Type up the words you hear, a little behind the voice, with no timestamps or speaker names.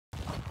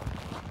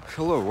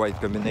Hello, White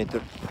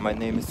Combinator. My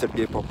name is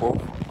Sergey Popov.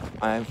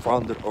 I am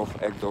founder of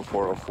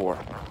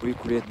Exo404. We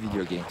create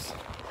video games.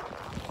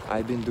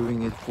 I've been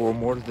doing it for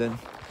more than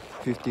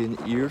 15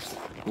 years,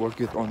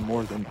 working on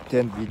more than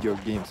 10 video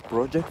games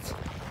projects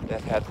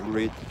that had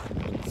great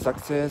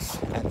success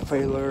and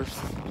failures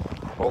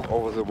all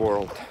over the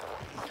world.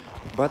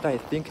 But I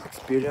think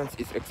experience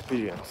is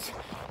experience.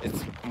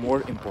 It's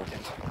more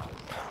important.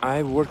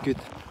 I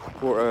worked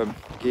for a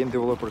game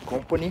developer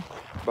company,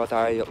 but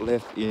I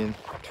left in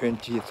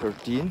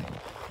 2013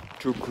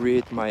 to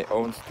create my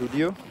own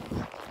studio.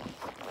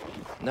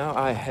 Now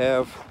I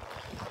have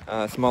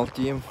a small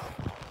team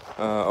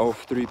of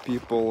 3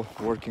 people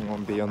working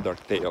on Beyond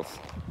Dark Tales.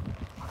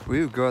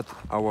 We've got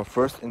our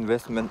first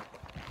investment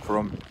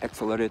from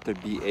Accelerator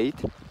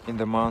B8 in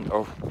the amount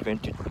of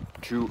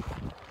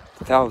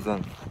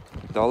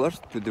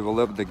 $22,000 to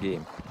develop the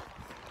game.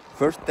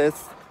 First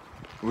tests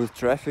with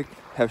traffic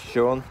have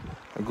shown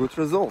good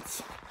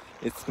results.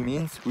 It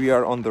means we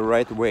are on the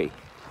right way.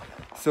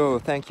 So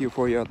thank you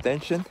for your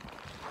attention.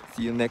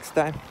 See you next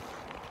time.